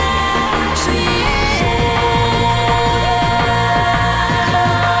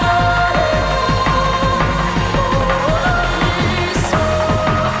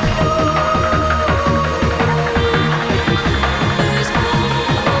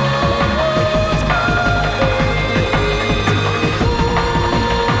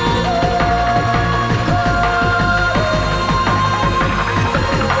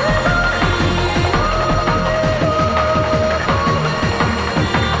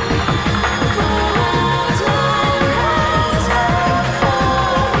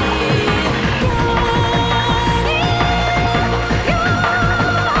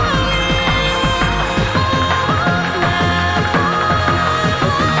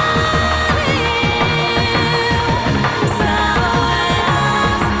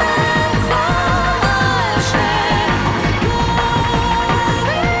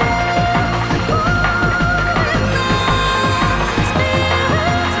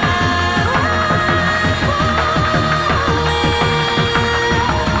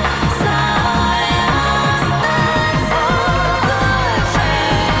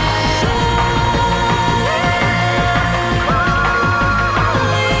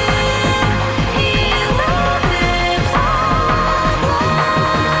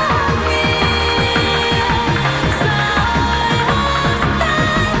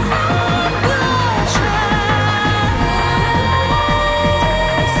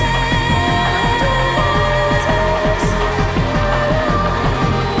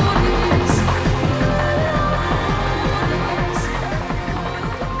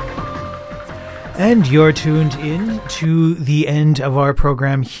And you're tuned in to the end of our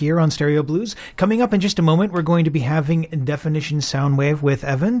program here on Stereo Blues. Coming up in just a moment, we're going to be having Definition Soundwave with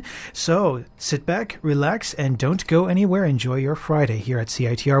Evan. So sit back, relax, and don't go anywhere. Enjoy your Friday here at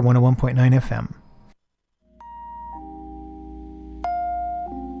CITR 101.9 FM.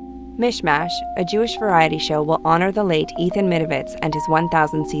 Mishmash, a Jewish variety show, will honor the late Ethan Mitovitz and his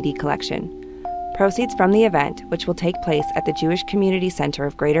 1,000 CD collection. Proceeds from the event, which will take place at the Jewish Community Center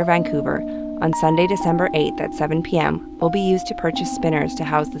of Greater Vancouver on Sunday, December 8th at 7 p.m., will be used to purchase spinners to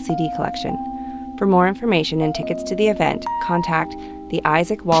house the CD collection. For more information and tickets to the event, contact the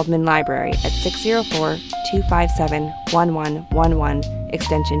Isaac Waldman Library at 604-257-1111,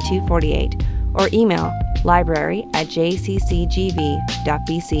 extension 248, or email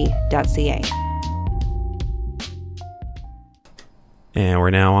library@jccgv.bc.ca. And we're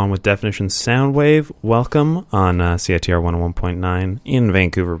now on with Definition Soundwave. Welcome on CITR 101.9 in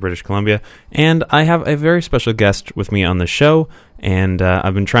Vancouver, British Columbia. And I have a very special guest with me on the show. And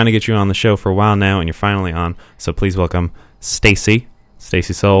I've been trying to get you on the show for a while now, and you're finally on. So please welcome Stacey.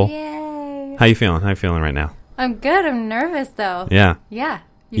 Stacey Soul. Yay. How you feeling? How you feeling right now? I'm good. I'm nervous, though. Yeah. Yeah.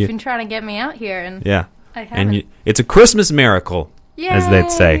 You've been trying to get me out here, and yeah. I haven't. And it's a Christmas miracle, Yay. as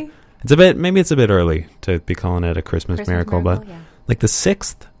they'd say. Maybe it's a bit early to be calling it a Christmas miracle, but... Yeah. Like the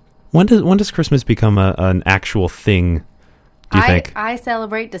 6th? When does Christmas become an actual thing, do you think? I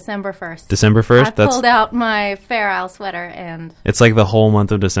celebrate December 1st. December 1st? I pulled out my Fair Isle sweater, and... It's like the whole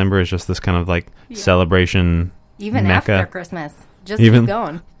month of December is just this kind of like celebration even mecca. After Christmas. Just keep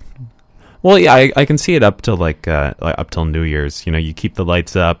going. Well, yeah, I can see it up till up till New Year's. You know, you keep the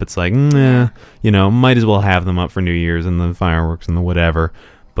lights up. It's like, might as well have them up for New Year's and the fireworks and the whatever.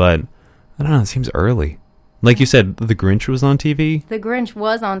 But, I don't know, it seems early. Like you said, The Grinch was on TV? The Grinch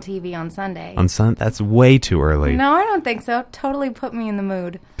was on TV on Sunday. That's way too early. No, I don't think so. Totally put me in the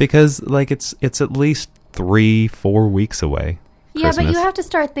mood. Because, like, it's at least 3-4 weeks away. Yeah, Christmas. but you have to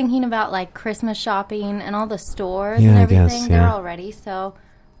start thinking about, like, Christmas shopping and all the stores and everything. I guess, They're all ready, so...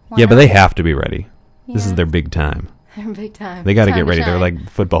 Yeah, but they have to be ready. Yeah. This is their big time. Their big time. They got to get ready. Shine. They're like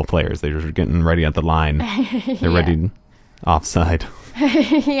football players. They're just getting ready at the line. They're ready offside.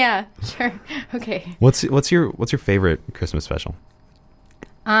 Yeah, sure. Okay. What's your favorite Christmas special?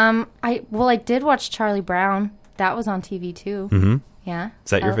 I did watch Charlie Brown. That was on TV too. Mm-hmm. Yeah.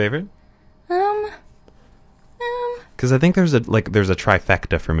 Is that your favorite? Because I think there's a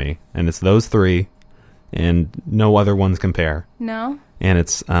trifecta for me, and it's those three, and no other ones compare. No. And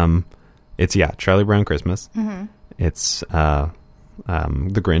it's Charlie Brown Christmas. Mm-hmm. It's the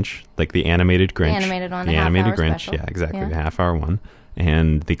Grinch, like the animated Grinch. The animated one. The animated Grinch. Special. Yeah, exactly. The half-hour one.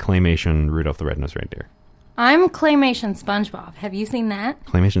 And the claymation Rudolph the Red-Nosed Reindeer. I'm claymation SpongeBob. Have you seen that?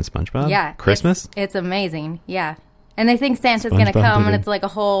 Claymation SpongeBob? Yeah. Christmas? It's amazing. Yeah. And they think Santa's going to come, and it's like a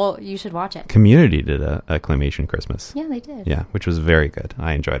whole... You should watch it. Community did a claymation Christmas. Yeah, they did. Yeah, which was very good.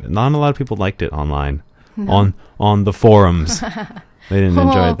 I enjoyed it. Not a lot of people liked it online. No. On the forums. They didn't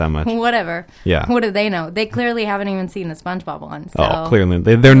enjoy it that much. Whatever. Yeah. What do they know? They clearly haven't even seen the SpongeBob one. So. Oh, clearly.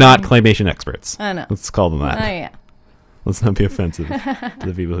 They're not claymation experts. I know. Let's call them that. Oh, yeah. Let's not be offensive to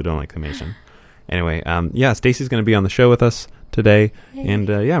the people who don't like claymation. Anyway, Stacey's going to be on the show with us today. Hey. And,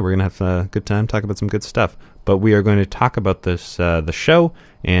 we're going to have a good time, talk about some good stuff. But we are going to talk about this the show.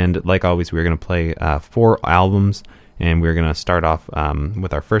 And like always, we're going to play 4 albums. And we're going to start off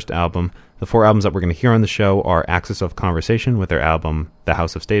with our first album. The 4 albums that we're going to hear on the show are Axis of Conversation with their album The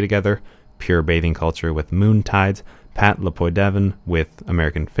House of Stay Together, Pure Bathing Culture with Moon Tides, Pat LePoidevin with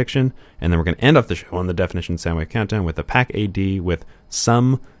American Fiction, and then we're going to end off the show on the Definition Soundwave Countdown with the Pack AD with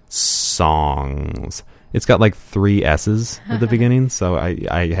Some Songs. It's got like 3 S's at the beginning, so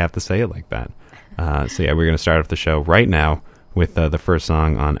I have to say it like that. We're going to start off the show right now with the first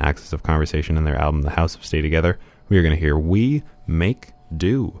song on Axis of Conversation and their album The House of Stay Together. We are going to hear We Make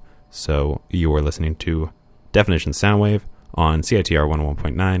Do. So you are listening to Definition Soundwave on CITR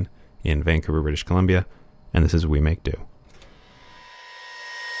 101.9 in Vancouver, British Columbia, and this is We Make Do.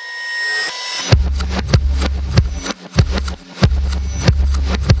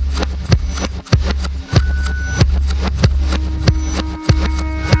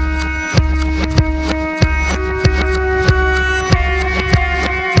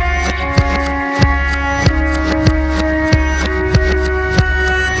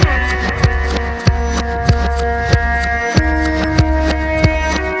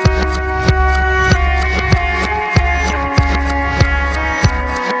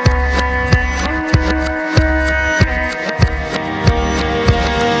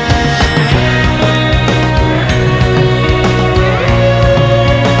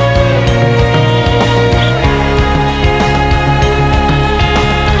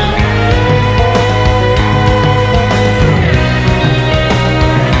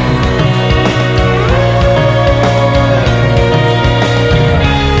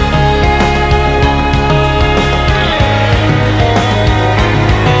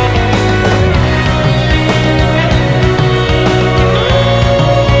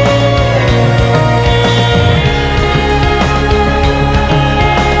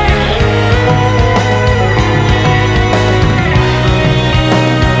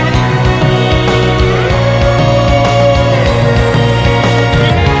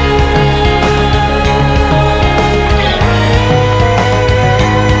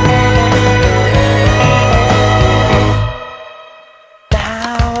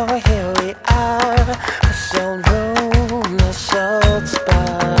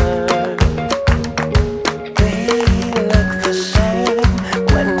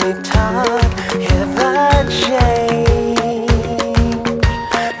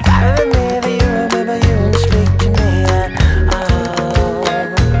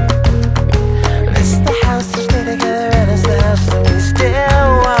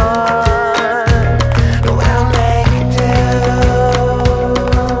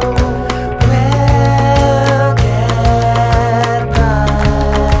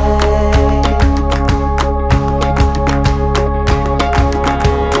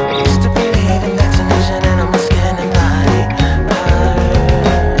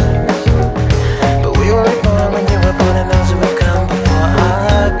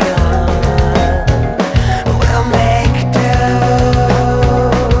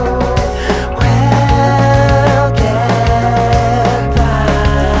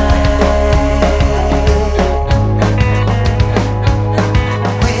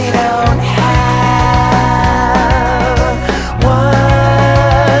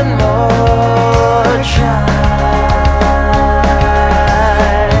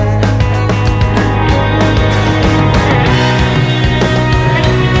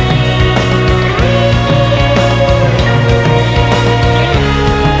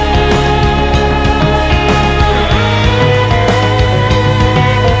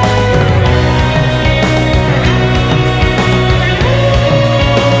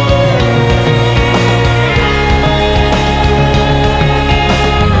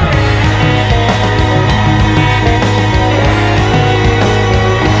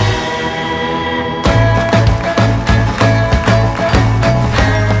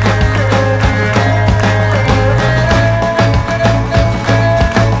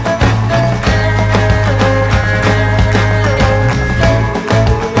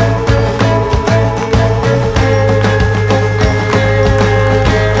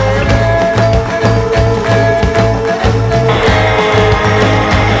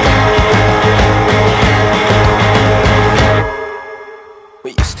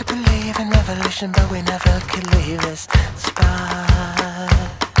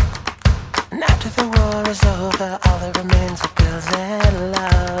 was over, all that remains are bills and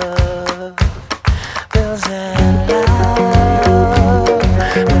love. Bills and love.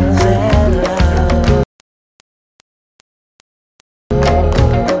 Bills and love.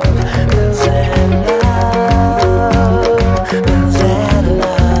 Bills and love. Bills and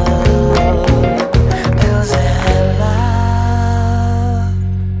love. Bills and love.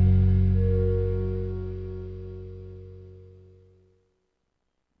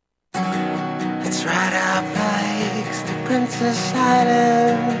 Let's ride our bikes to Princess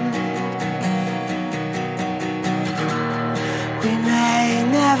Island. We may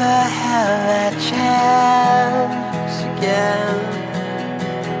never have that chance again.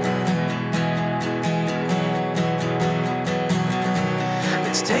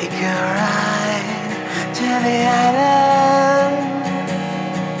 Let's take a ride to the island.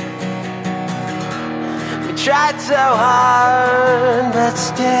 We tried so hard, but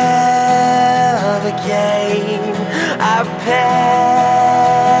still became our parents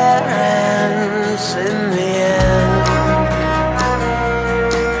in the end.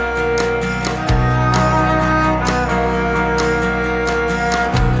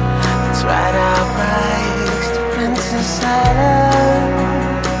 Let's ride our bikes to Princess Island.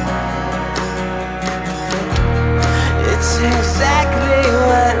 It's exactly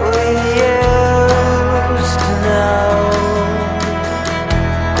what we used to know.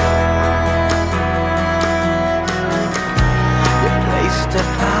 Replaced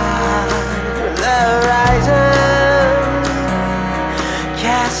upon the horizon,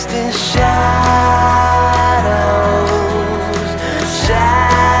 casting shadows,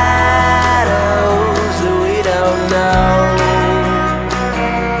 shadows that we don't know.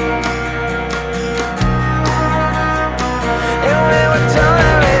 And we were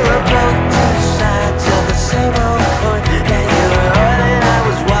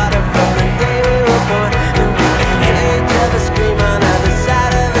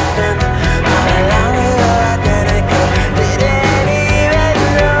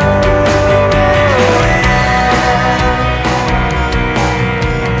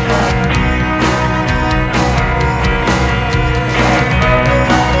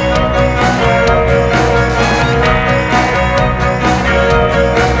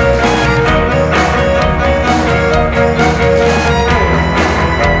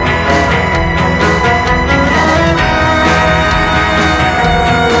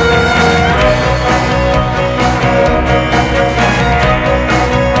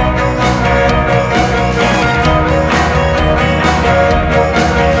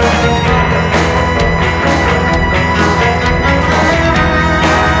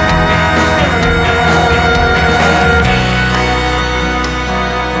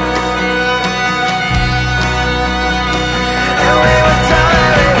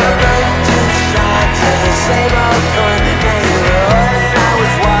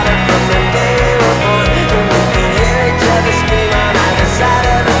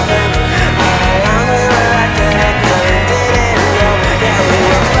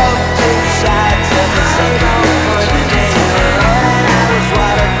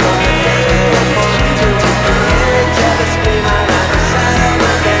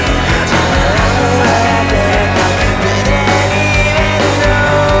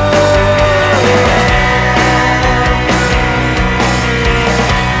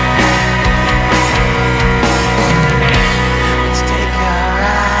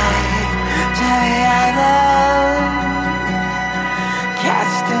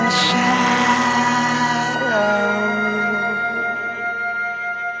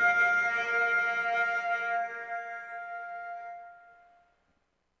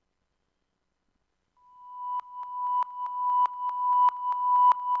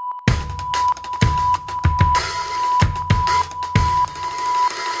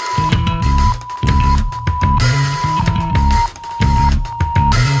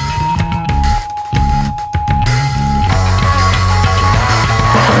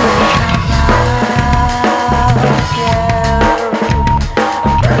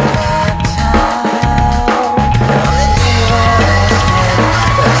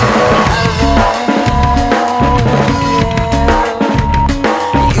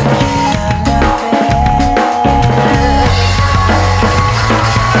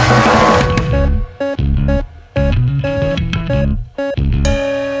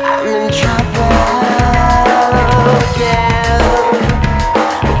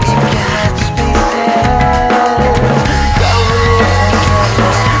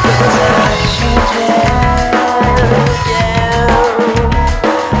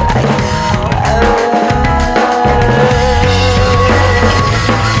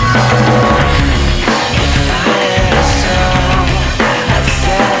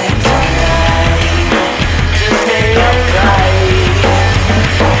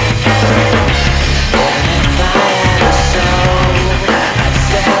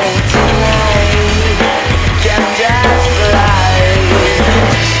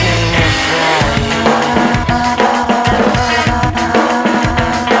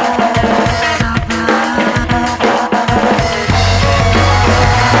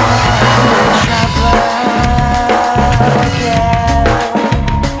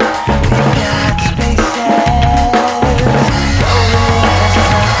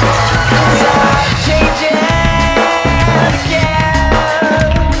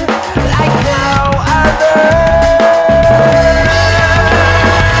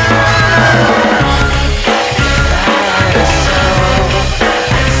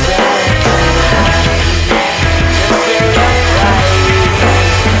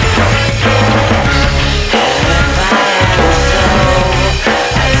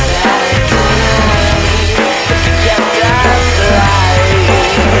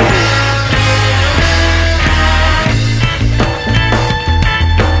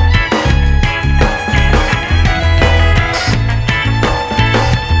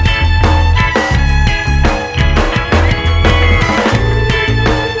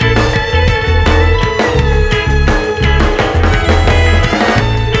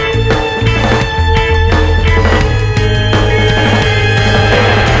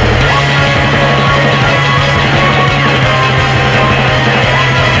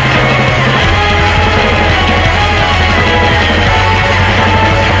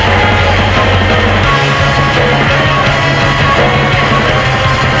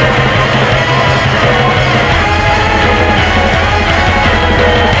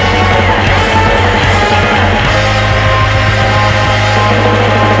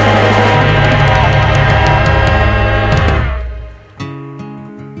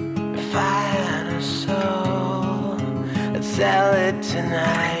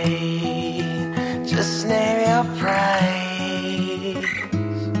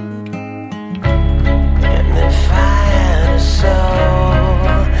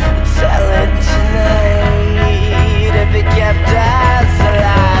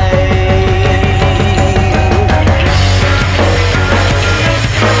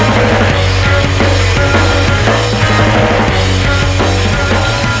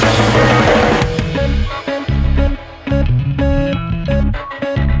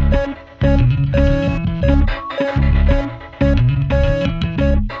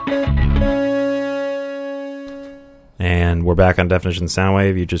We're back on Definition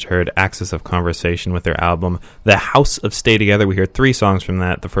Soundwave. You just heard Axis of Conversation with their album The House of Stay Together. We heard 3 songs from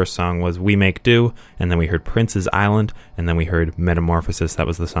that. The first song was We Make Do, and then we heard Prince's Island, and then we heard Metamorphosis. That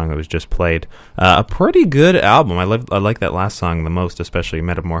was the song that was just played. A pretty good album. I like that last song the most, especially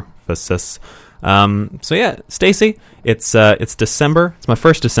Metamorphosis. So yeah, Stacey, it's December. It's my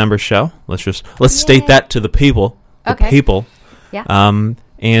first December show. Let's state that to the people. Okay. People. Yeah.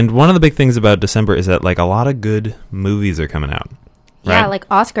 And one of the big things about December is that like a lot of good movies are coming out. Right? Yeah, like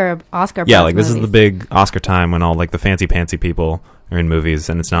Oscar. Yeah, like this movies. is the big Oscar time when all like the fancy pantsy people are in movies,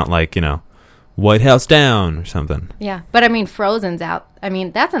 and it's not like, you know, White House Down or something. Yeah, but I mean, Frozen's out. I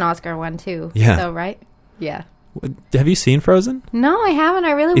mean, that's an Oscar one too. Yeah. So right. Yeah. Have you seen Frozen? No, I haven't.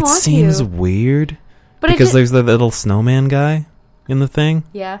 I really It want to. seems weird But because there's the little snowman guy in the thing,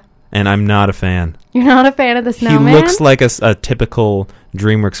 Yeah. and I'm not a fan. You're not a fan of the snowman? He looks like a typical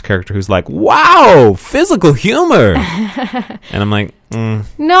DreamWorks character who's like, wow, physical humor. And I'm like, No,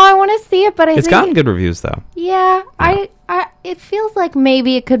 I want to see it, but it's gotten good reviews, though. Yeah, I it feels like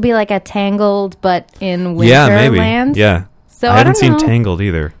maybe it could be like a Tangled, but in Winterland. Yeah, maybe. Yeah. So I haven't don't seen know. Tangled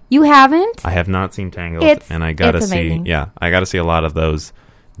either. You haven't? I have not seen Tangled, and I gotta it's see. amazing. Yeah, I gotta see a lot of those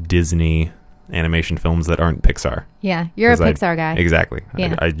Disney animation films that aren't Pixar. Yeah, you're a 'Cause Pixar guy. Exactly.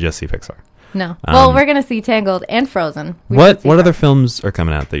 Yeah. I just see Pixar. No. Well, we're gonna see Tangled and Frozen. We should see What other Frozen. films are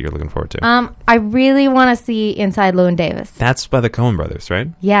coming out that you're looking forward to? I really want to see Inside Llewyn Davis. That's by the Coen Brothers, right?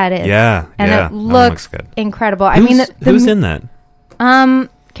 Yeah, it is. Yeah, and yeah. it That one looks good. incredible. I mean, Who's in that?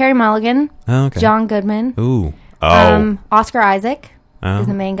 Carey Mulligan, Oh, okay. John Goodman, Ooh. Oh. Oscar Isaac Oh, is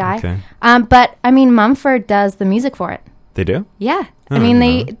the main guy. Okay. But I mean, Mumford does the music for it. They do? Yeah. Oh, I mean,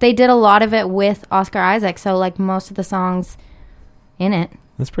 I they did a lot of it with Oscar Isaac, so like most of the songs in it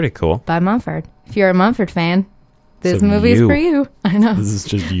That's pretty cool. by Mumford. If you're a Mumford fan, this So movie is you- for you. I know. This is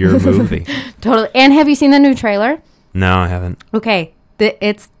just your movie. Totally. And have you seen the new trailer? No, I haven't. Okay.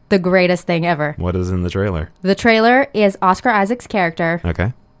 It's the greatest thing ever. What is in the trailer? The trailer is Oscar Isaac's character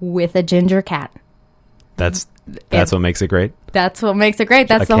Okay. with a ginger cat. That's what makes it great. That's what makes it great.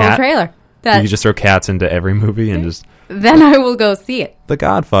 That's A the whole cat? trailer. You just throw cats into every movie and just Then I will go see it. The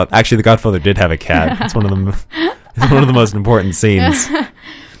Godfather. Actually, The Godfather did have a cat. It's one of the it's one of the most important scenes.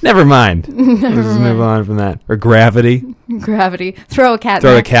 Never mind. Let's just move on from that. Or Gravity. Gravity. Throw a cat.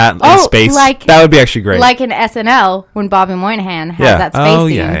 Throw in a there. cat in Oh, space. like- That would be actually great. Like in SNL when Bobby Moynihan has yeah. that space Oh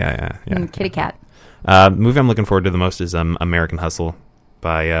scene. yeah. And Kitty Cat. Movie I'm looking forward to the most is American Hustle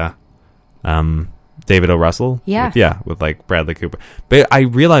by David O. Russell. Yeah. With like Bradley Cooper. But I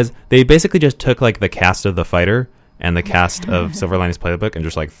realized they basically just took like the cast of The Fighter and the cast of Silver Linings Playbook and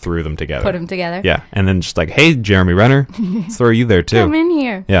just like threw them together. Put them together. Yeah, and then just like, hey, Jeremy Renner, let's throw you there too. Come in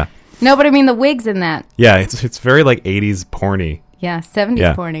here. Yeah, No, but I mean the wigs in that. yeah, it's very like 80s porny. Yeah, 70s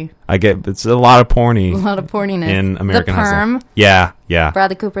Yeah. porny. It's a lot of porny A lot of porniness. in American the perm. Hustle. Yeah,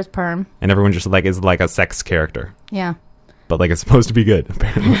 Bradley Cooper's perm. and everyone just like is like a sex character, Yeah. but like it's supposed to be good.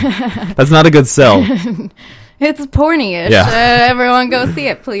 Apparently, that's not a good sell. It's porny-ish. Yeah. Everyone go see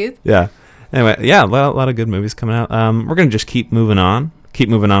it, please. Yeah. Anyway, yeah, a lot of good movies coming out. We're gonna just keep moving on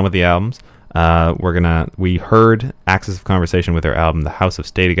with the albums. We heard Axis of Conversation with their album, The House of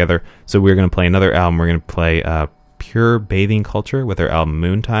Stay Together. So we're gonna play another album. We're gonna play Pure Bathing Culture with their album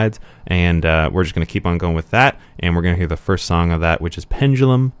Moon Tides, and we're just gonna keep on going with that. And we're gonna hear the first song of that, which is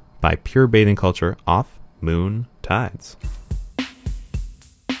Pendulum by Pure Bathing Culture off Moon Tides.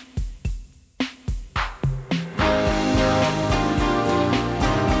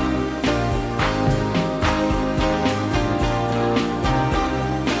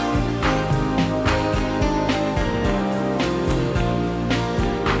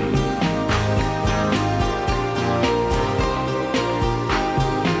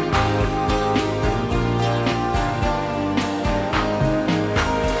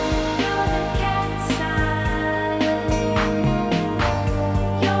 You're the cat side.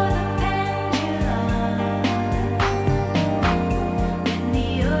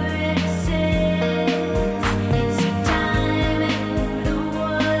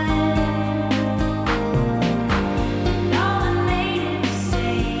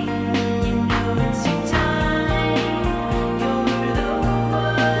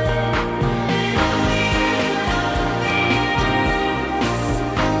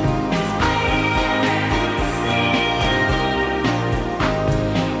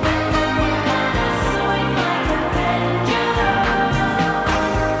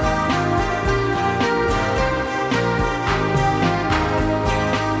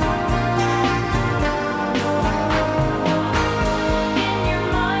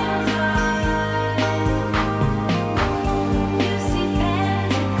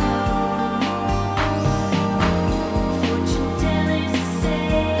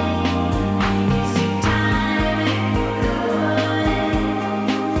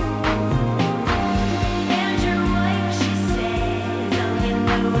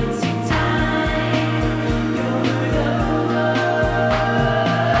 Thank you.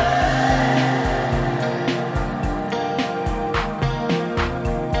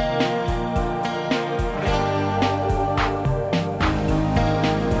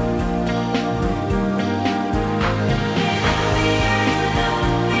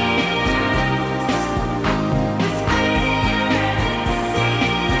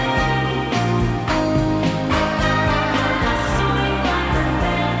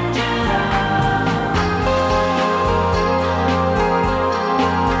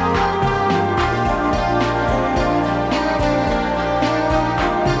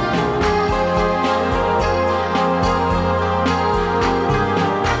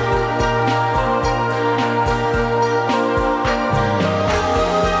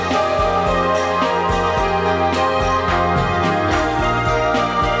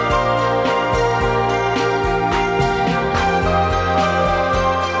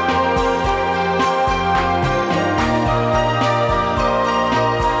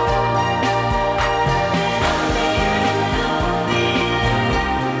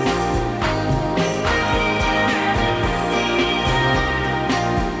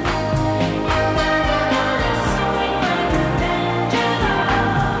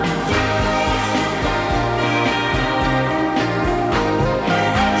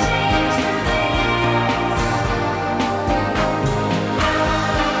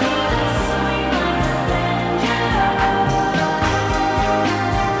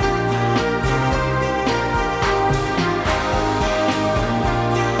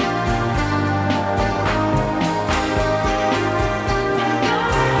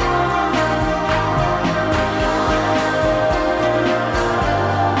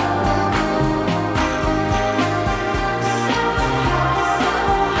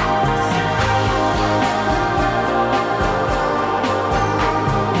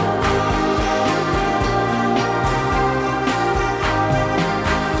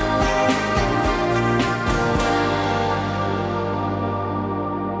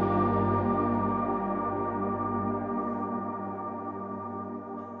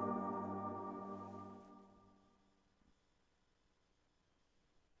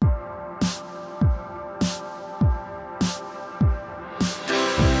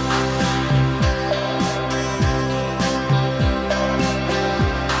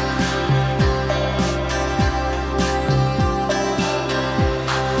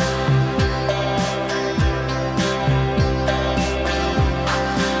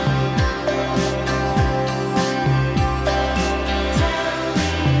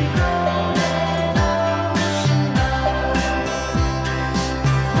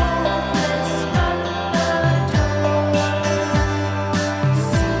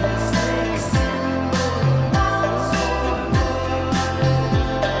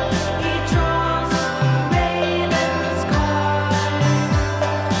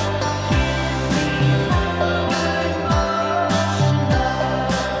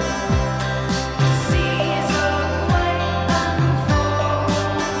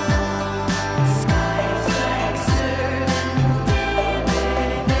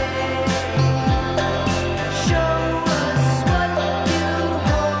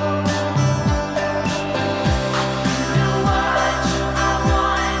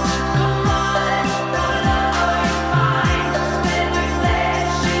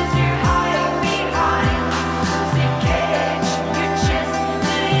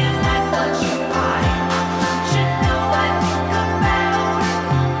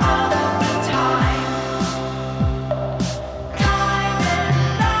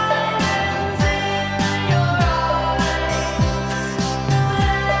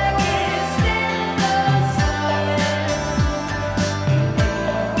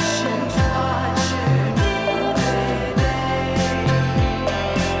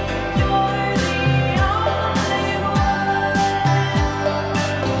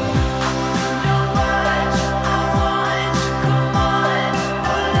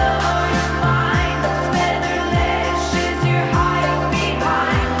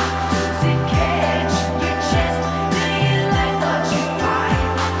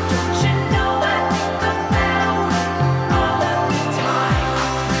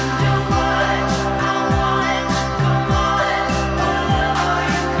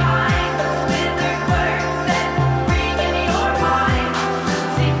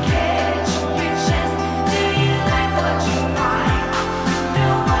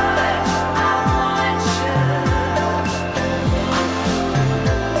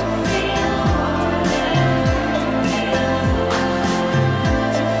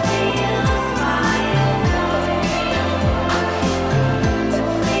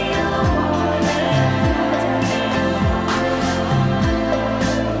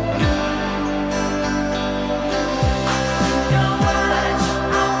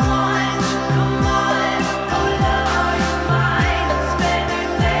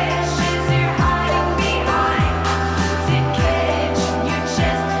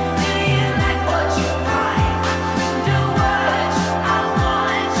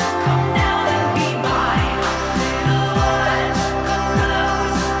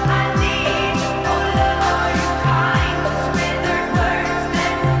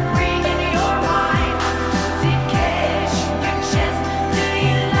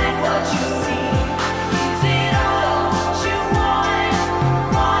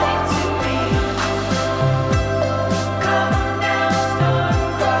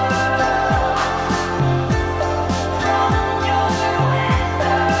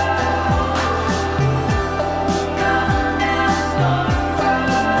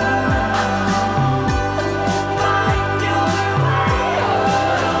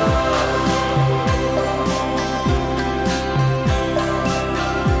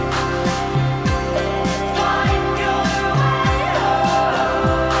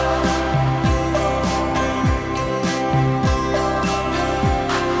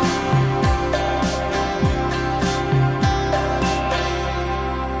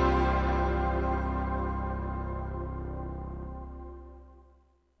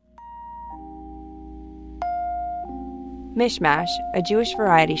 Mishmash, a Jewish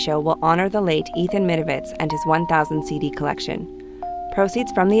variety show, will honor the late Ethan Mitovitz and his 1,000 CD collection.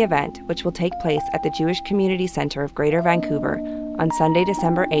 Proceeds from the event, which will take place at the Jewish Community Center of Greater Vancouver on Sunday,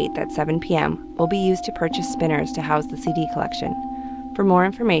 December 8th at 7 p.m., will be used to purchase spinners to house the CD collection. For more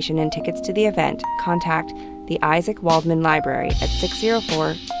information and tickets to the event, contact the Isaac Waldman Library at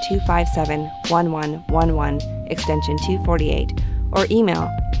 604-257-1111, extension 248, or email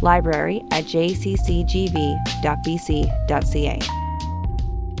library@jccgv.bc.ca.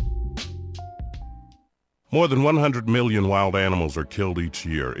 More than 100 million wild animals are killed each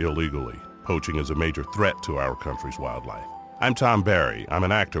year illegally. Poaching is a major threat to our country's wildlife. I'm Tom Barry. I'm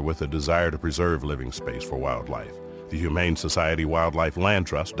an actor with a desire to preserve living space for wildlife. The Humane Society Wildlife Land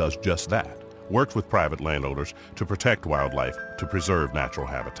Trust does just that. Works with private landowners to protect wildlife, to preserve natural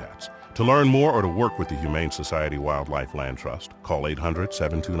habitats. To learn more or to work with the Humane Society Wildlife Land Trust, call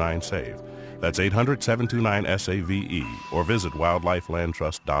 800-729-SAVE. That's 800-729-SAVE, or visit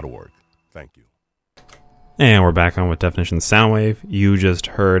wildlifelandtrust.org. Thank you. And we're back on with Definition Soundwave. You just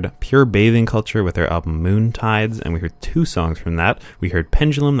heard Pure Bathing Culture with their album Moon Tides, and we heard two songs from that. We heard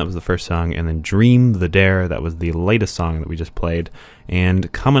Pendulum, that was the first song, and then Dream the Dare, that was the latest song that we just played. And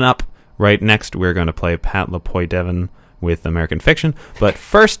coming up right next, we're going to play Pat LePoidevin with American Fiction. But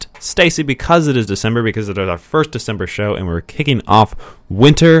first, Stacey, because it is December, because it is our first December show, and we're kicking off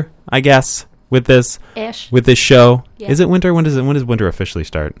winter, I guess, with this show. Yeah. Is it winter? When does winter officially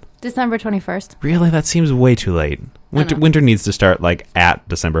start? December 21st. Really? That seems way too late. Winter needs to start like at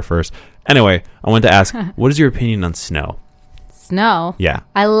December 1st. Anyway, I wanted to ask, what is your opinion on snow? Snow? Yeah.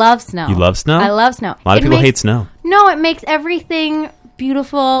 I love snow. You love snow? I love snow. A lot of people hate snow. No, it makes everything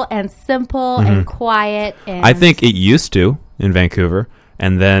beautiful and simple and quiet. And I think it used to in Vancouver,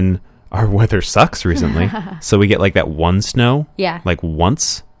 and then our weather sucks recently. So we get like that one snow. Yeah. Like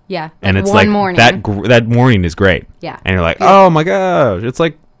once. Yeah. And it's one like morning. that morning is great. Yeah. And you're like, oh my gosh. It's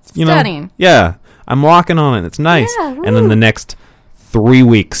like, you stunning. know. Yeah. I'm walking on it. It's nice. Yeah, and then the next 3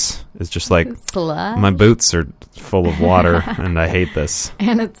 weeks is just like, slush. my boots are full of water and I hate this.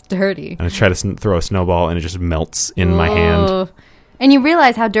 And it's dirty. And I try to throw a snowball and it just melts in my hand. And you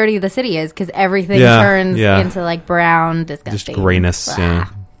realize how dirty the city is because everything turns into like brown, disgusting. Just grayness. Yeah.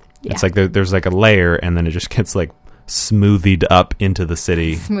 It's like there's like a layer and then it just gets like smoothied up into the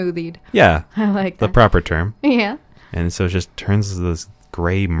city. Smoothied. Yeah. I like that. The proper term. Yeah. And so it just turns to this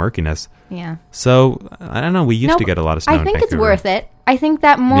gray murkiness. Yeah. So, I don't know. We used to get a lot of snow I think in it's Vancouver. worth it. I think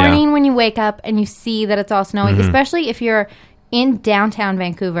that morning when you wake up and you see that it's all snowy, especially if you're in downtown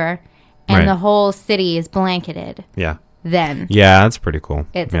Vancouver and the whole city is blanketed. Yeah. Then. Yeah, that's pretty cool.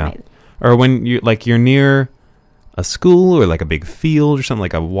 It's amazing. Or when you're near a school or like a big field or something,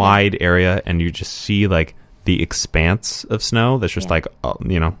 like a wide area, and you just see like the expanse of snow that's just like,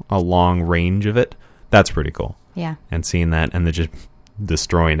 a long range of it. That's pretty cool. Yeah. And seeing that and then just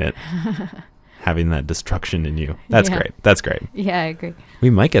destroying it. Having that destruction in you. That's great. That's great. Yeah, I agree. We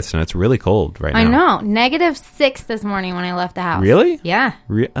might get snow. It's really cold right now. I know. -6 this morning when I left the house. Really? Yeah.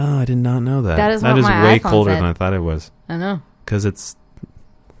 I did not know that. That is what my way iPhone colder said. than I thought it was. I know. Because I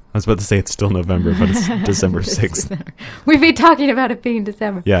was about to say it's still November, but it's December 6th. We've been talking about it being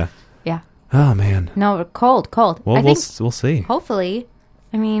December. Yeah. Yeah. Oh, man. No, cold. Well, I think we'll see. hopefully,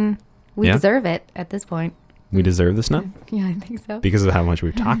 I mean, we deserve it at this point. We deserve the snow? Yeah, I think so. Because of how much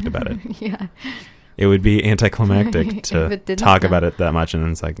we've talked about it. Yeah. It would be anticlimactic to talk snow. about it that much, and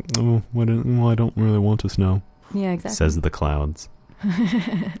then it's like, I don't really want to snow. Yeah, exactly. Says the clouds.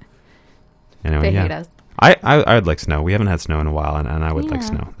 Anyway, They hate us. I would like snow. We haven't had snow in a while, and I would like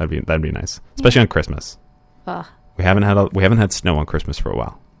snow. That'd be nice, especially on Christmas. Ugh. We haven't had snow on Christmas for a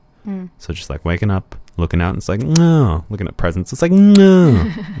while. So just like waking up, looking out, and it's like, no. Looking at presents, it's like, no.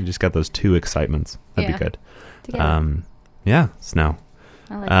 You just got those two excitements. That'd be good. Together. Snow.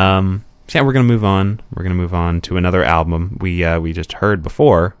 I like that. So yeah, we're gonna move on. We're gonna move on to another album we just heard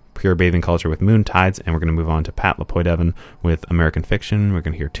before, Pure Bathing Culture with Moon Tides, and we're gonna move on to Pat LePoidevin with American Fiction. We're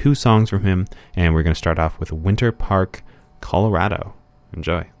gonna hear two songs from him, and we're gonna start off with Winter Park, Colorado.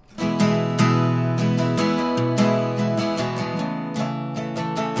 Enjoy.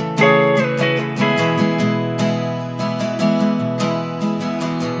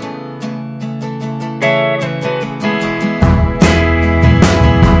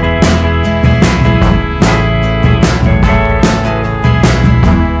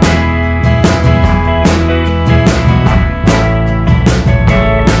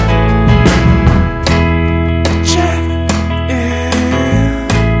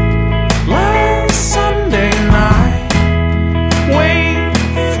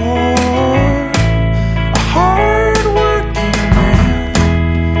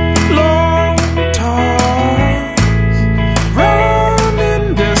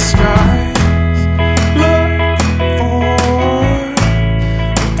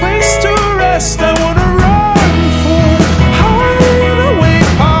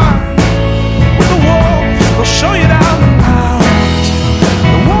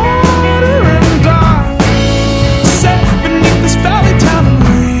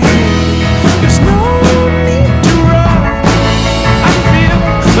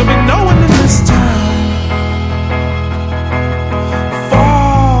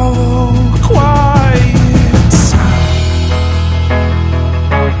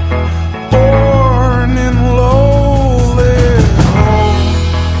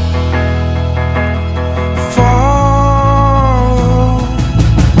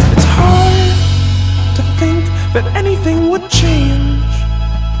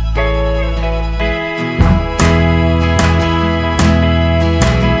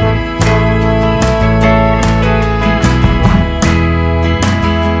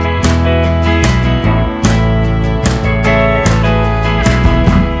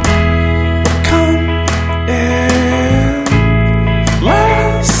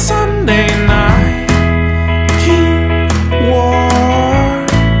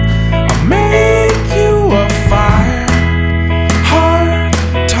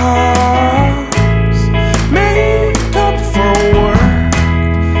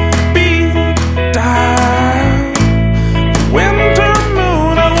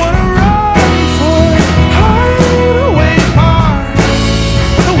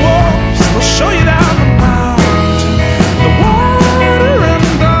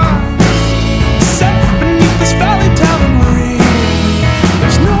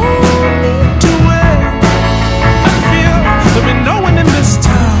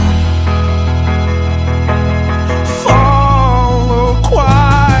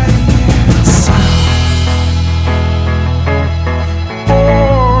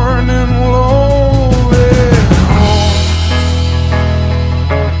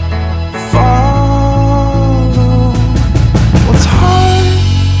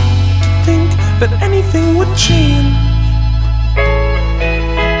 change.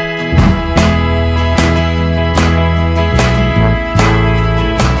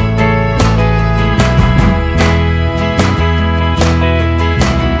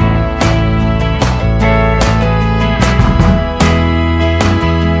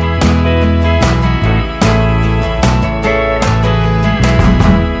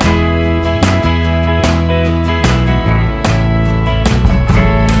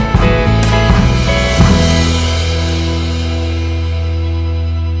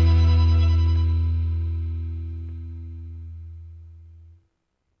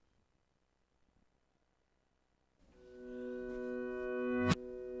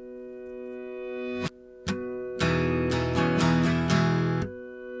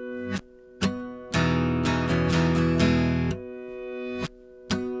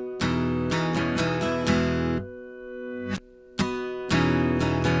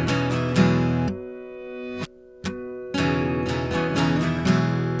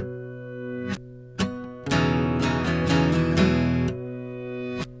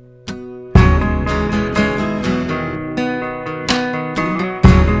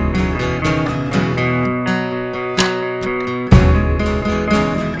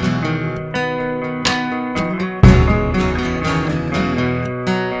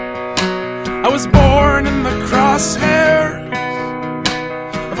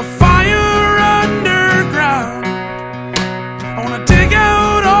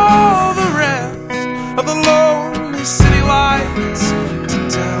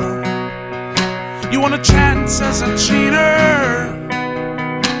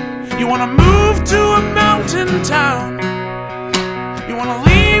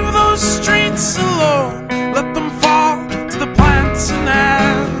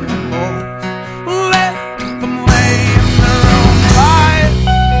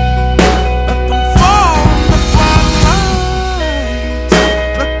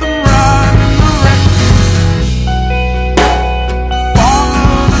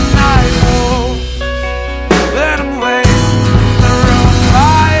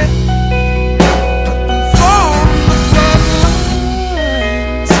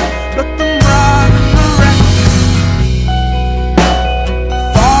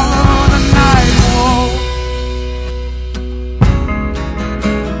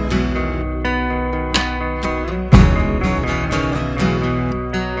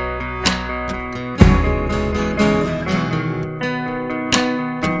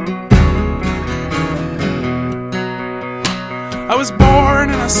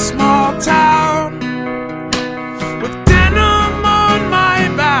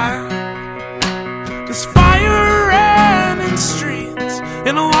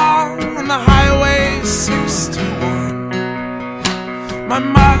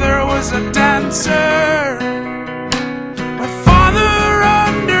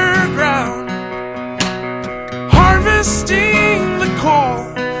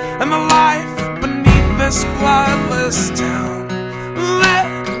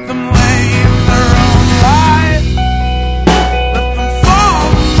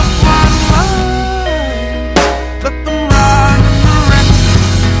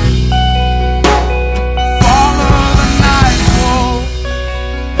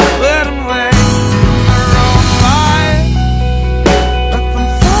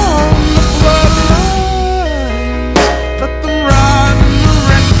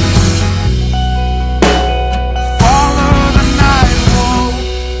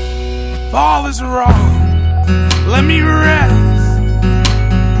 Let me rest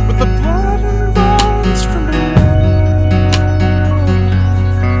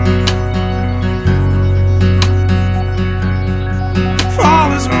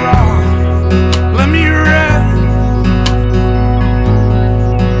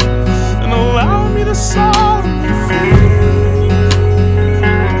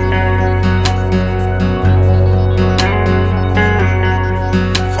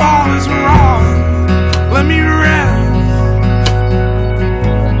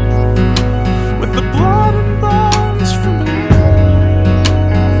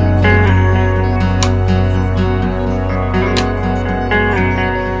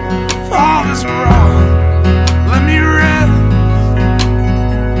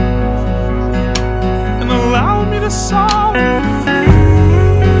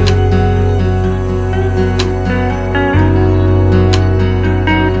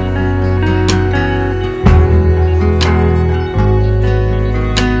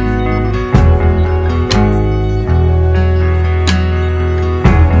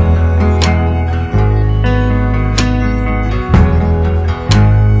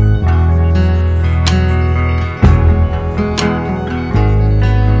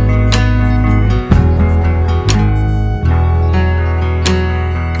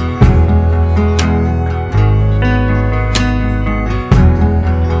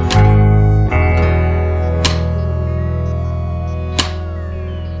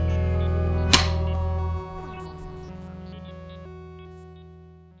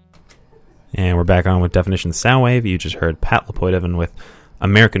back on with Definition Soundwave. You just heard Pat LePoidevin with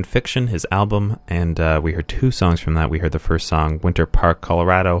American Fiction, his album, and we heard 2 songs from that. We heard the first song, Winter Park,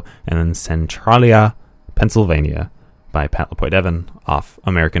 Colorado, and then Centralia, Pennsylvania, by Pat LePoidevin off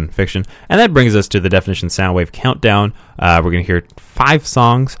American Fiction. And that brings us to the Definition Soundwave countdown. We're going to hear 5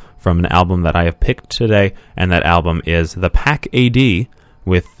 songs from an album that I have picked today, and that album is The Pack AD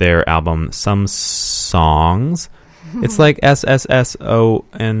with their album Some Songs. It's like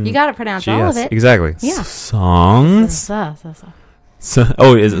SSSON. You got to pronounce all of it. Exactly. Yeah. Songs. Oh,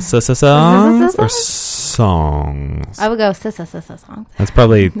 is it Sssongs or songs? I would go Sssongs. That's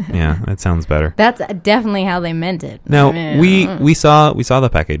probably, yeah, that sounds better. That's definitely how they meant it. Now, we saw the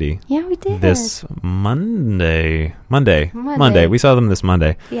Pack AD. Yeah, we did. This Monday. We saw them this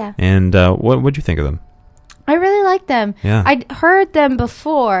Monday. Yeah. And what'd you think of them? I really like them. Yeah. I'd heard them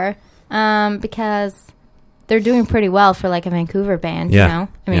before because they're doing pretty well for like a Vancouver band, yeah. you know?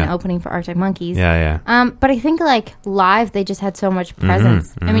 I mean, opening for Arctic Monkeys. Yeah. But I think like live, they just had so much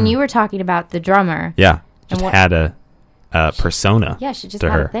presence. I mean, you were talking about the drummer. Yeah. Just had a persona. Yeah, she just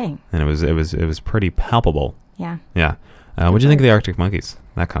to had her. a thing. And it was pretty palpable. Yeah. Yeah. What'd you think of the Arctic Monkeys,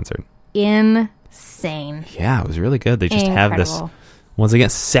 that concert? Insane. Yeah, it was really good. They just have this, Incredible. once again,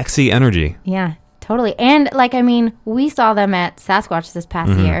 sexy energy. Yeah, totally. And like, I mean, we saw them at Sasquatch this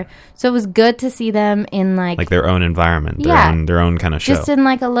past year, so it was good to see them in like their own environment, Yeah. their own kind of show. just in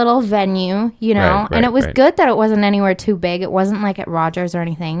like a little venue, you know. Right, and it was right. good that it wasn't anywhere too big. It wasn't like at Rogers or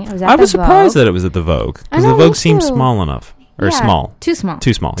anything. It was at I was the surprised Vogue. that it was at the Vogue, I because the know, Vogue me seemed too. small enough. Or Yeah, small. Too small.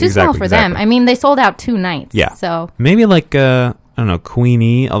 Too small. Too exactly, small for them. I mean, they sold out 2 nights. Yeah. So maybe like, I don't know,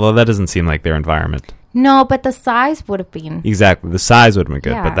 Queenie, although that doesn't seem like their environment. no, but the size would have been. Exactly. The size would have been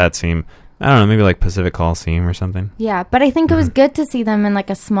good, Yeah. but that seemed, I don't know, maybe like Pacific Coliseum or something. Yeah, but I think it was good to see them in like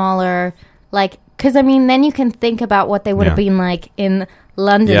a smaller, like, because I mean, then you can think about what they would have Yeah. been like in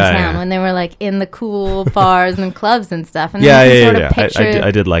London Yeah, town yeah. when they were like in the cool bars and clubs and stuff. And Yeah, then you yeah, can yeah. sort of picture,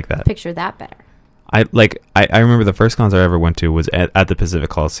 I did like that. picture that better. I remember the first concert I ever went to was at the Pacific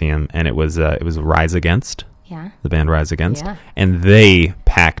Coliseum, and it was Rise Against, Yeah. the band Rise Against, Yeah. and they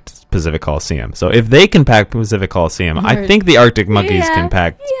packed Pacific Coliseum. So if they can pack Pacific Coliseum, I You're- think the Arctic Monkeys Yeah, can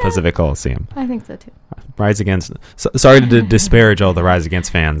pack yeah. Pacific Coliseum. I think so too. Rise Against. Sorry to disparage all the Rise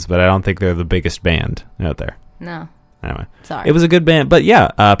Against fans, but I don't think they're the biggest band out there. No. Anyway, Sorry. it was a good band, but yeah,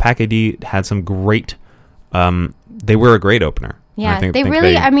 Pack AD had some great. They were a great opener. Yeah, And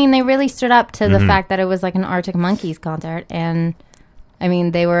they really stood up to the fact that it was like an Arctic Monkeys concert, and I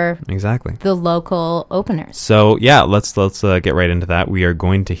mean, they were exactly the local openers. So yeah, let's get right into that. We are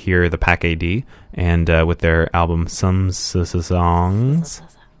going to hear the Pack AD and with their album Some Sssongs,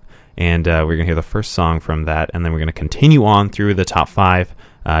 and we're going to hear the first song from that, and then we're going to continue on through the top 5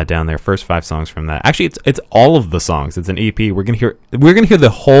 down there. First 5 songs from that. Actually, it's all of the songs. It's an EP. We're going to hear the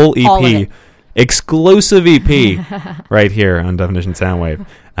whole EP. All of it. Exclusive EP right here on Definition Soundwave.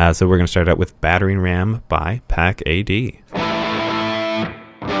 So we're going to start out with Battering Ram by Pack AD.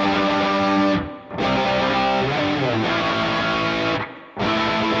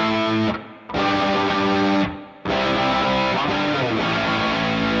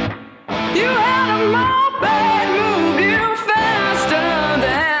 You had a moped move you faster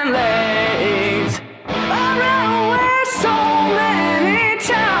than legs. I ran away so many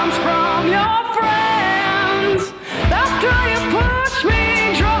times from your friends. After you pushed me,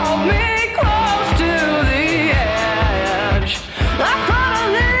 drove me close to the edge. I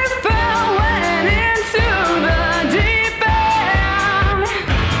finally fell, went into the deep end.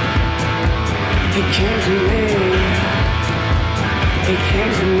 It came to me. It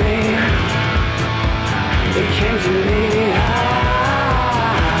came to me. It came to me.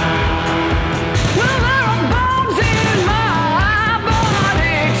 Well, there are bones in my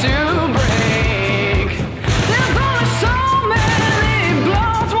body to break. There's only so many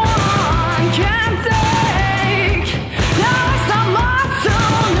blows one can take. Now it's not much to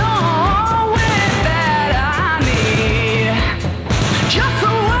know with that I need. Just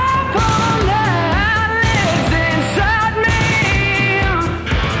a weapon that lives inside me.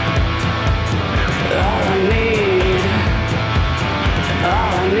 All I need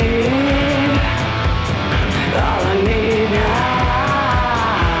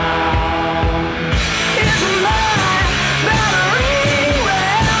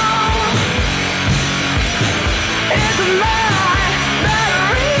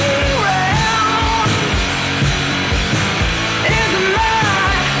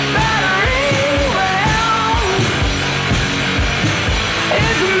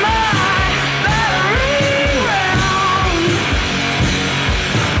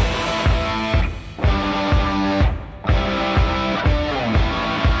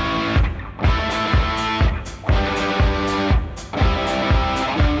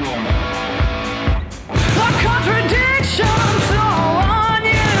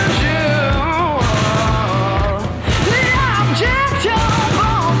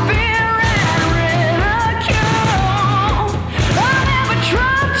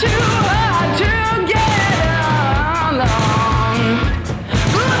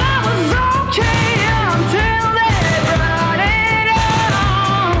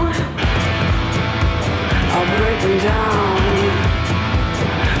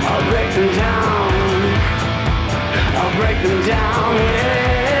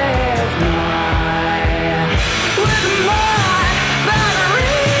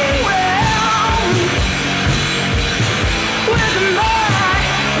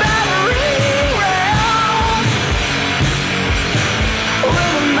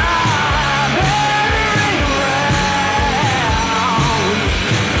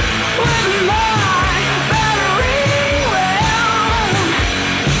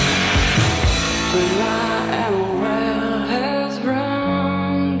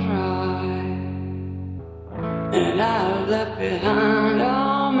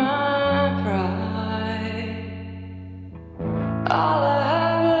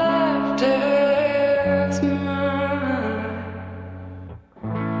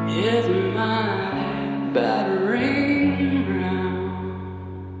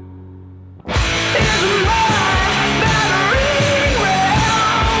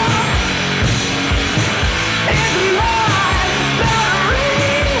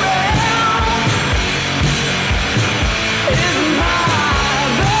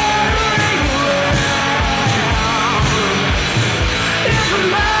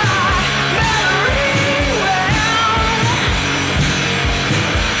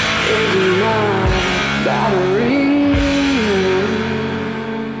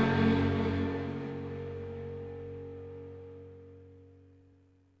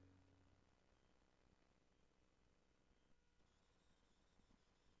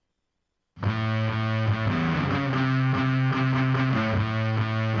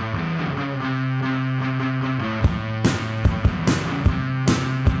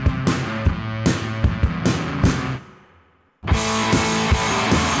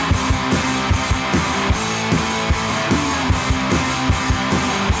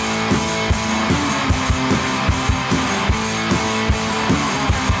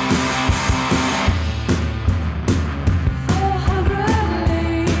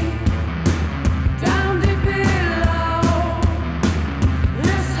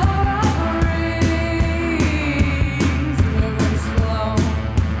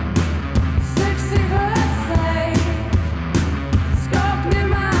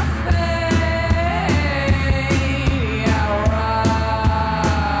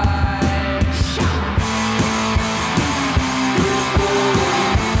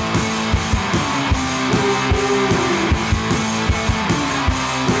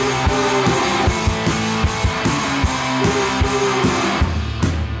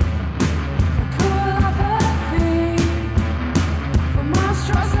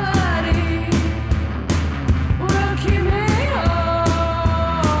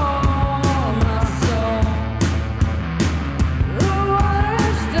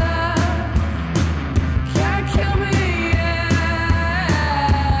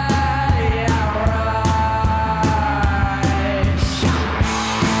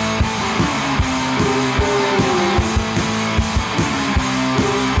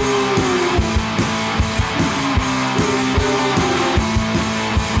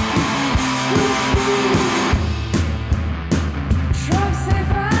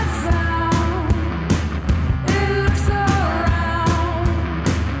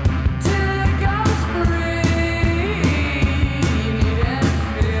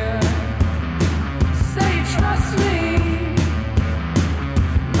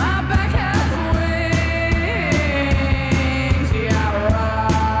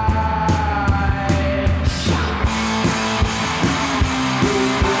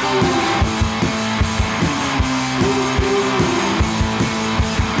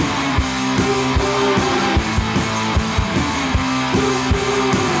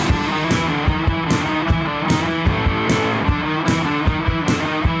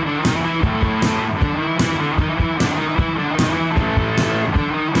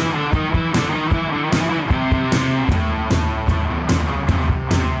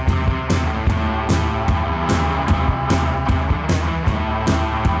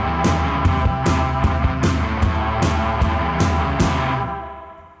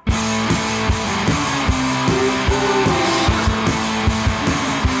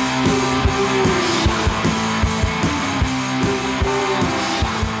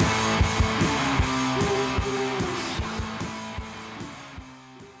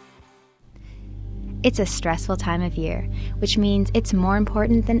It's a stressful time of year, which means it's more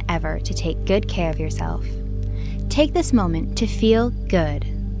important than ever to take good care of yourself. Take this moment to feel good.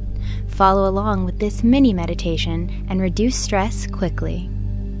 Follow along with this mini meditation and reduce stress quickly.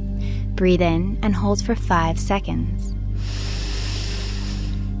 Breathe in and hold for 5 seconds.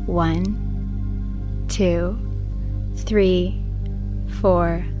 1, 2, 3,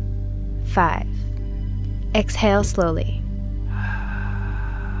 4, 5. Exhale slowly.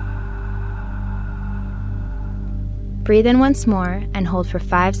 Breathe in once more and hold for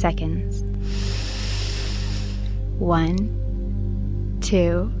 5 seconds. 1,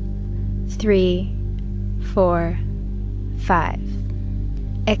 2, 3, 4, 5.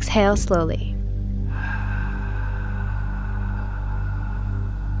 Exhale slowly.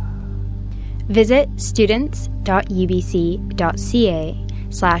 Visit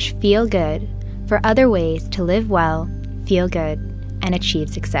students.ubc.ca/feelgood for other ways to live well, feel good, and achieve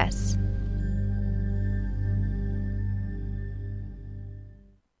success.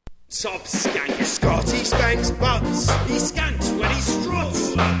 Top skank, Scotty spanks butts. He skanks when he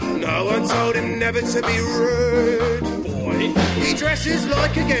struts. No one told him never to be rude. Boy, he dresses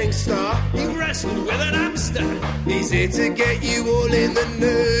like a gangster. He wrestled with an hamster. He's here to get you all in the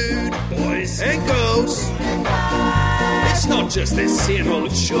nude, boys and girls. It's not just this same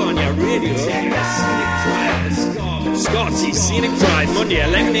old show on your radio. Scotty's Scenic Drive, Monday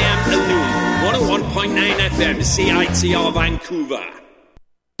 11 a.m. to noon. 101.9 FM, CITR Vancouver.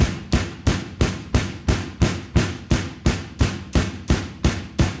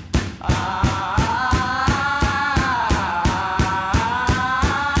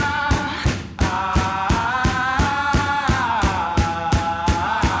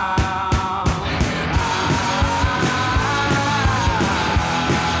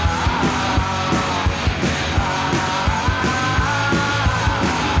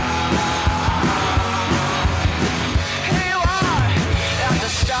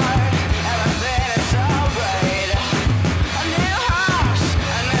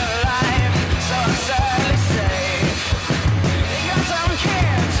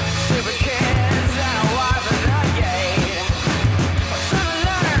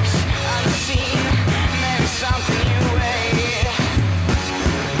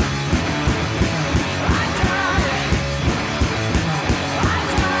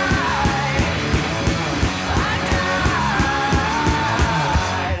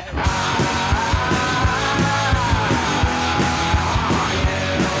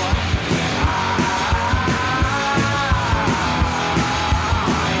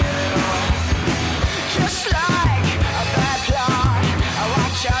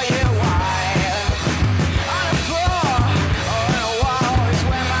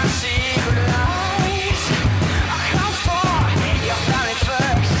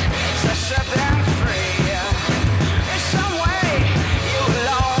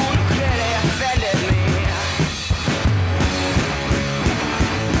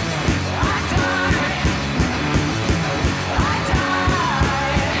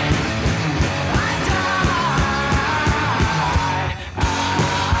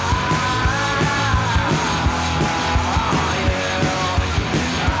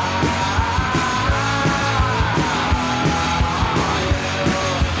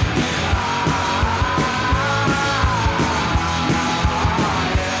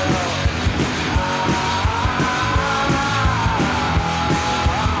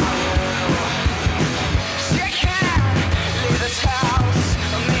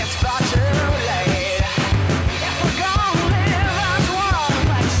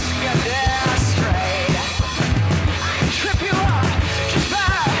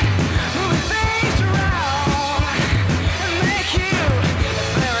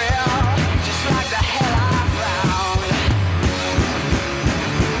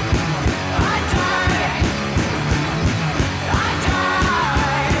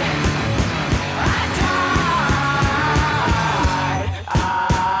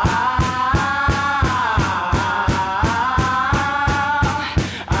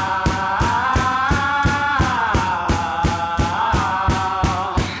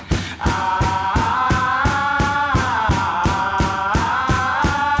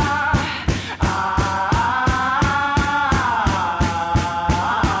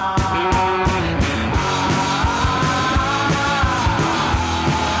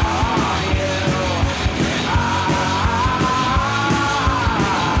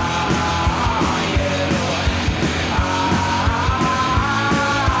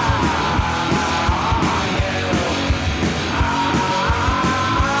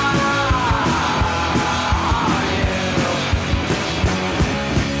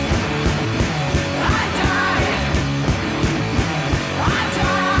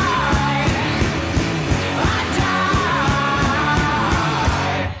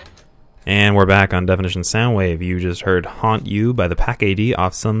 And we're back on Definition Soundwave. You just heard Haunt You by the Pack AD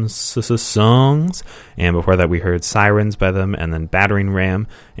off some Sssongs. And before that, we heard Sirens by them, and then Battering Ram.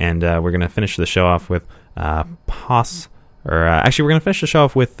 And we're going to finish the show off with actually, we're going to finish the show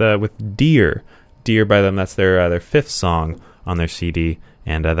off with Deer. Deer by them. That's their fifth song on their CD.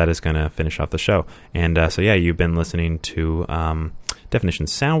 And that is going to finish off the show. And so, yeah, you've been listening to Definition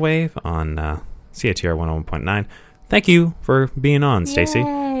Soundwave on CITR 101.9. Thank you for being on, Stacey.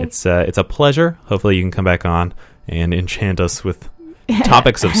 It's a pleasure. Hopefully you can come back on and enchant us with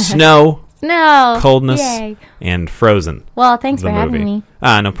topics of snow, coldness, and Frozen. Well, thanks for having me.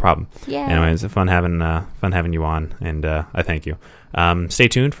 No problem. Yeah. Anyways, fun having you on, and I thank you. Stay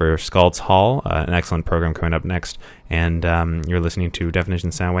tuned for Scald's Hall, an excellent program coming up next. And you're listening to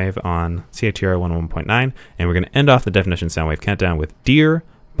Definition Soundwave on CITR 101.9, and we're going to end off the Definition Soundwave countdown with Deer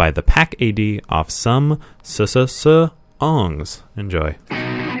by the Pack AD off some Sssongs. Enjoy.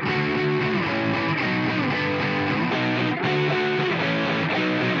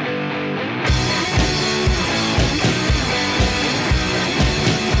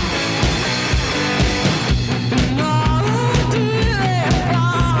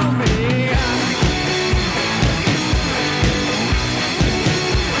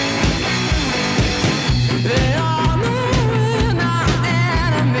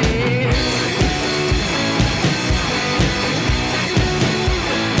 Enemies.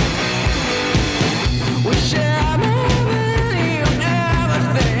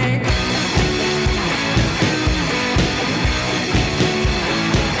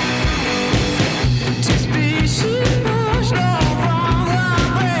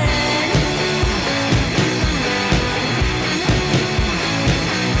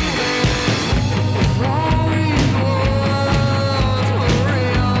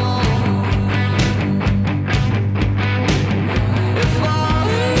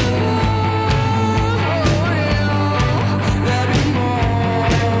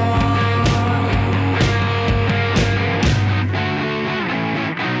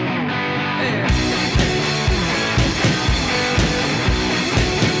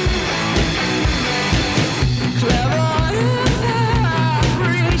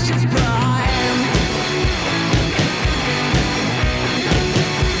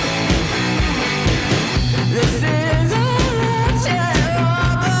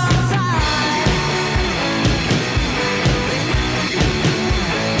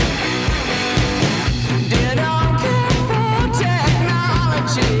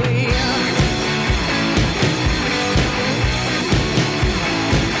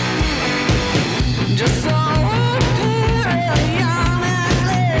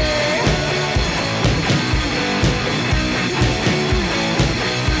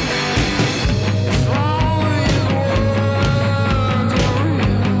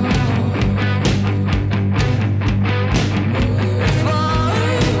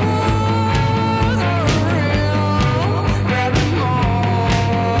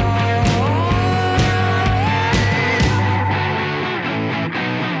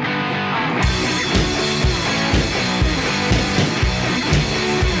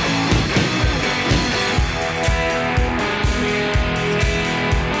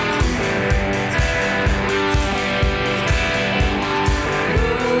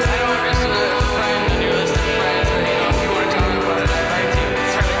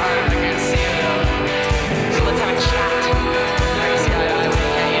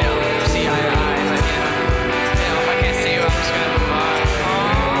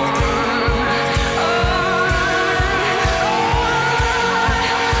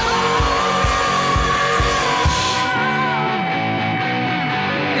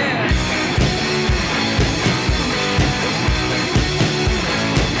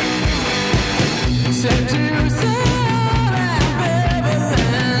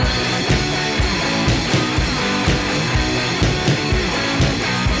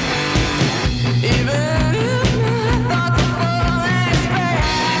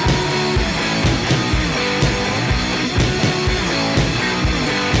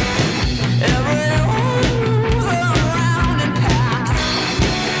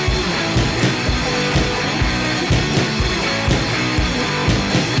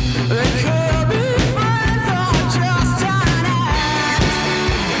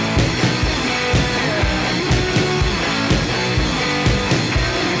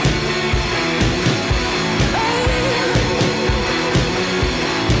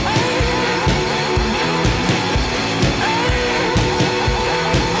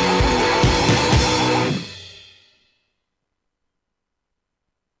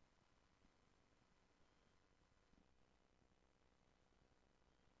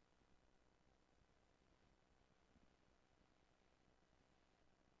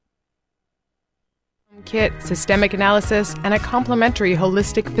 kit, systemic analysis, and a complimentary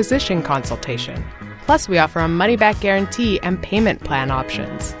holistic physician consultation. Plus, we offer a money-back guarantee and payment plan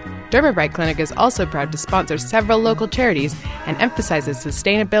options. Dermabrite Clinic is also proud to sponsor several local charities and emphasizes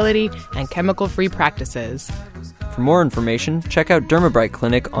sustainability and chemical-free practices. For more information, check out Dermabrite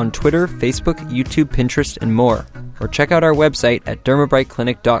Clinic on Twitter, Facebook, YouTube, Pinterest, and more. Or check out our website at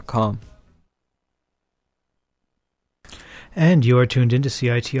dermabrightclinic.com. And you are tuned into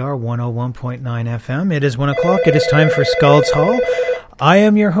CITR 101.9 FM. It is 1 o'clock. It is time for Scald's Hall. I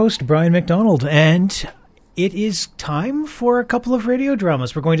am your host, Brian McDonald, and it is time for a couple of radio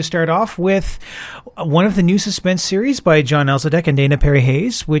dramas. We're going to start off with one of the new suspense series by John Elzadek and Dana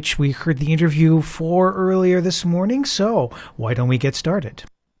Perry-Hayes, which we heard the interview for earlier this morning. So why don't we get started?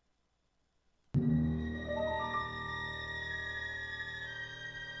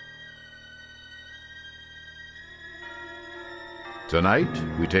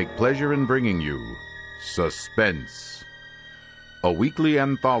 Tonight, we take pleasure in bringing you Suspense, a weekly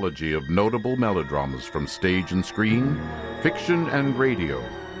anthology of notable melodramas from stage and screen, fiction and radio,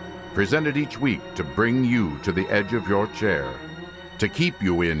 presented each week to bring you to the edge of your chair, to keep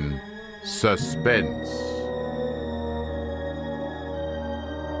you in suspense.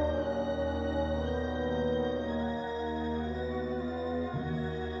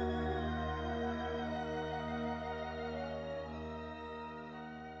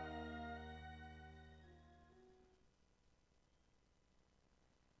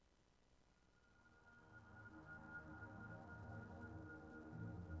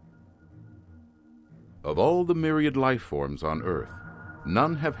 Of all the myriad life forms on Earth,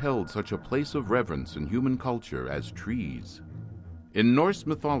 none have held such a place of reverence in human culture as trees. In Norse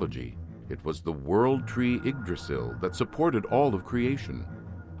mythology, it was the world tree Yggdrasil that supported all of creation.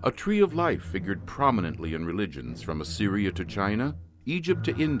 A tree of life figured prominently in religions from Assyria to China, Egypt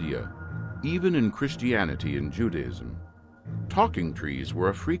to India, even in Christianity and Judaism. Talking trees were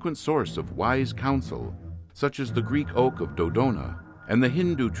a frequent source of wise counsel, such as the Greek oak of Dodona and the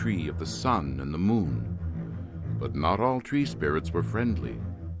Hindu tree of the sun and the moon. But not all tree spirits were friendly.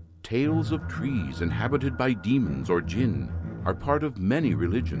 Tales of trees inhabited by demons or jinn are part of many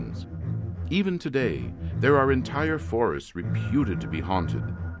religions. Even today, there are entire forests reputed to be haunted,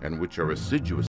 and which are assiduously